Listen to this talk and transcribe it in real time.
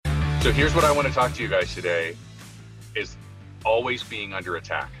So here's what I want to talk to you guys today is always being under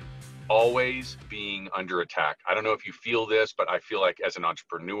attack. Always being under attack. I don't know if you feel this, but I feel like as an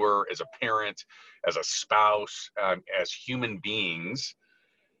entrepreneur, as a parent, as a spouse, as human beings,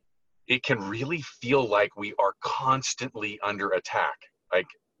 it can really feel like we are constantly under attack. Like,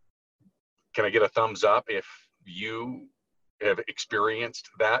 can I get a thumbs up if you have experienced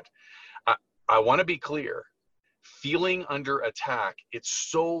that? I want to be clear. Feeling under attack, its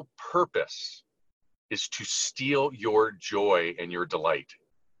sole purpose is to steal your joy and your delight.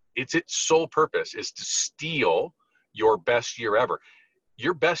 Its sole purpose is to steal your best year ever.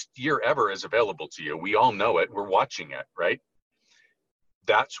 Your best year ever is available to you. We all know it. We're watching it, right?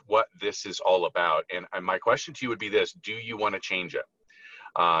 That's what this is all about. And my question to you would be this: do you want to change it?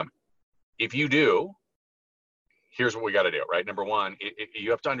 If you do, here's what we got to do, right? Number one,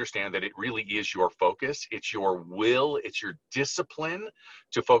 you have to understand that it really is your focus. It's your will. It's your discipline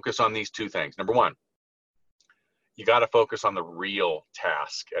to focus on these two things. Number one, you got to focus on the real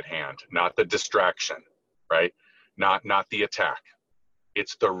task at hand, not the distraction, right? Not the attack.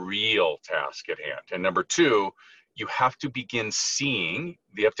 It's the real task at hand. And number two, you have to begin seeing,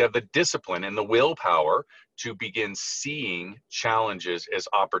 you have to have the discipline and the willpower to begin seeing challenges as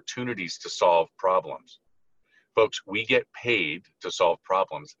opportunities to solve problems. Folks, we get paid to solve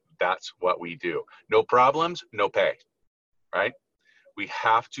problems. That's what we do. No problems, no pay, right? We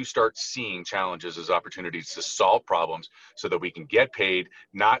have to start seeing challenges as opportunities to solve problems so that we can get paid,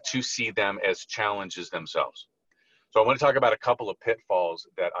 not to see them as challenges themselves. So I want to talk about a couple of pitfalls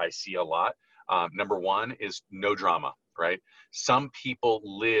that I see a lot. Number one is no drama, right? Some people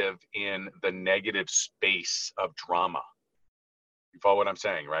live in the negative space of drama. You follow what I'm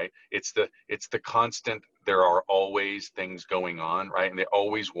saying, right? It's the constant, there are always things going on, right? And they're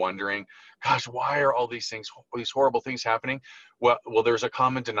always wondering, gosh, why are all these things, these horrible things happening? Well, there's a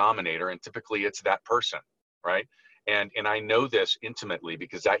common denominator, and typically it's that person, right? And I know this intimately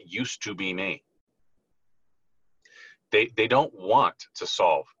because that used to be me. They don't want to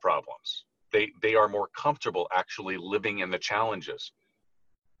solve problems. They are more comfortable actually living in the challenges.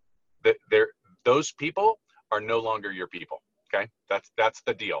 Those people are no longer your people. Okay, that's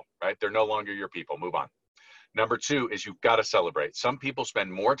the deal, right? They're no longer your people. Move on. Number two is you've got to celebrate. Some people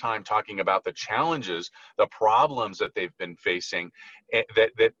spend more time talking about the challenges, the problems that they've been facing,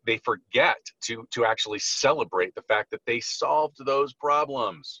 that they forget to actually celebrate the fact that they solved those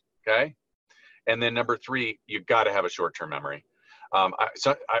problems. Okay, and then number three, you've got to have a short-term memory.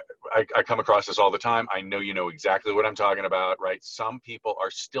 I come across this all the time. I know you know exactly what I'm talking about, right? Some people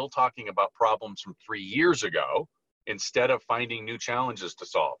are still talking about problems from 3 years ago instead of finding new challenges to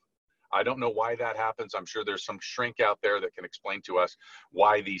solve. I don't know why that happens. I'm sure there's some shrink out there that can explain to us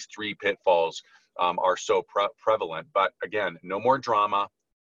why these three pitfalls are so prevalent. But again, no more drama.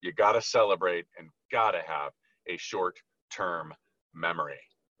 You got to celebrate and got to have a short-term memory,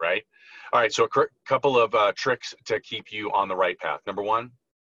 right? All right, so a couple of tricks to keep you on the right path. Number one,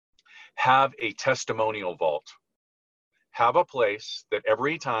 have a testimonial vault. Have a place that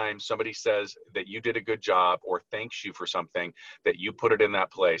every time somebody says that you did a good job or thanks you for something, that you put it in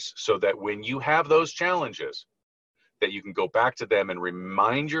that place so that when you have those challenges, that you can go back to them and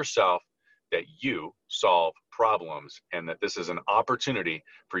remind yourself that you solve problems and that this is an opportunity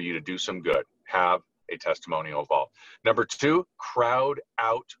for you to do some good. Have a testimonial vault. Number two, crowd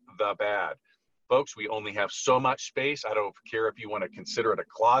out the bad. Folks, we only have so much space. I don't care if you want to consider it a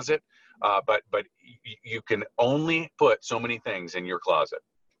closet, but you can only put so many things in your closet,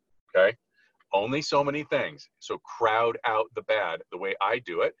 okay? Only so many things. So crowd out the bad. The way I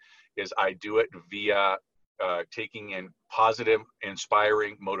do it is I do it via taking in positive,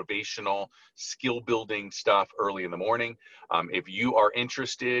 inspiring, motivational, skill-building stuff early in the morning. If you are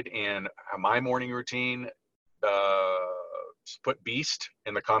interested in my morning routine, put beast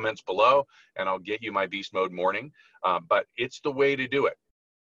in the comments below and I'll get you my beast mode morning. But it's the way to do it.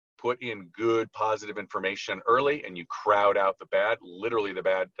 Put in good positive information early and you crowd out the bad. Literally the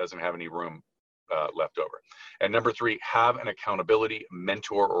bad doesn't have any room left over. And number three, have an accountability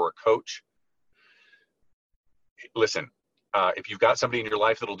mentor or a coach. Listen, if you've got somebody in your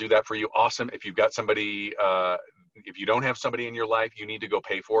life that'll do that for you, awesome. If you've got somebody, if you don't have somebody in your life, you need to go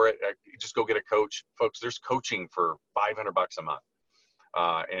pay for it. Just go get a coach. Folks, there's coaching for $500 a month.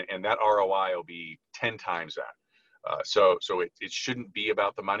 And that ROI will be 10 times that. So it shouldn't be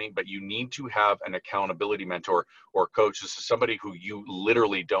about the money, but you need to have an accountability mentor or coach. This is somebody who you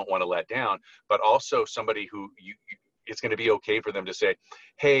literally don't want to let down, but also somebody who it's going to be okay for them to say,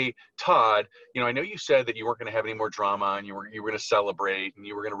 hey, Todd, I know you said that you weren't going to have any more drama and you were going to celebrate and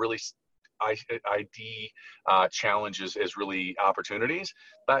you were going to really, ID challenges as really opportunities,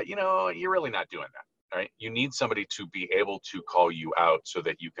 but you're really not doing that, right? You need somebody to be able to call you out so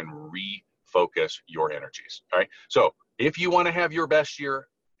that you can refocus your energies, all right? So if you want to have your best year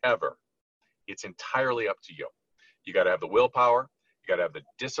ever, it's entirely up to you. You got to have the willpower, you got to have the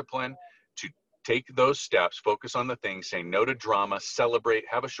discipline to take those steps, focus on the things, say no to drama, celebrate,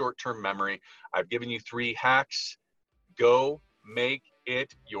 have a short-term memory. I've given you 3 hacks. Go make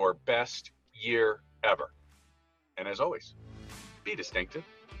it your best year ever. And as always, be distinctive.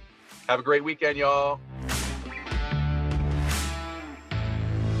 Have a great weekend, y'all.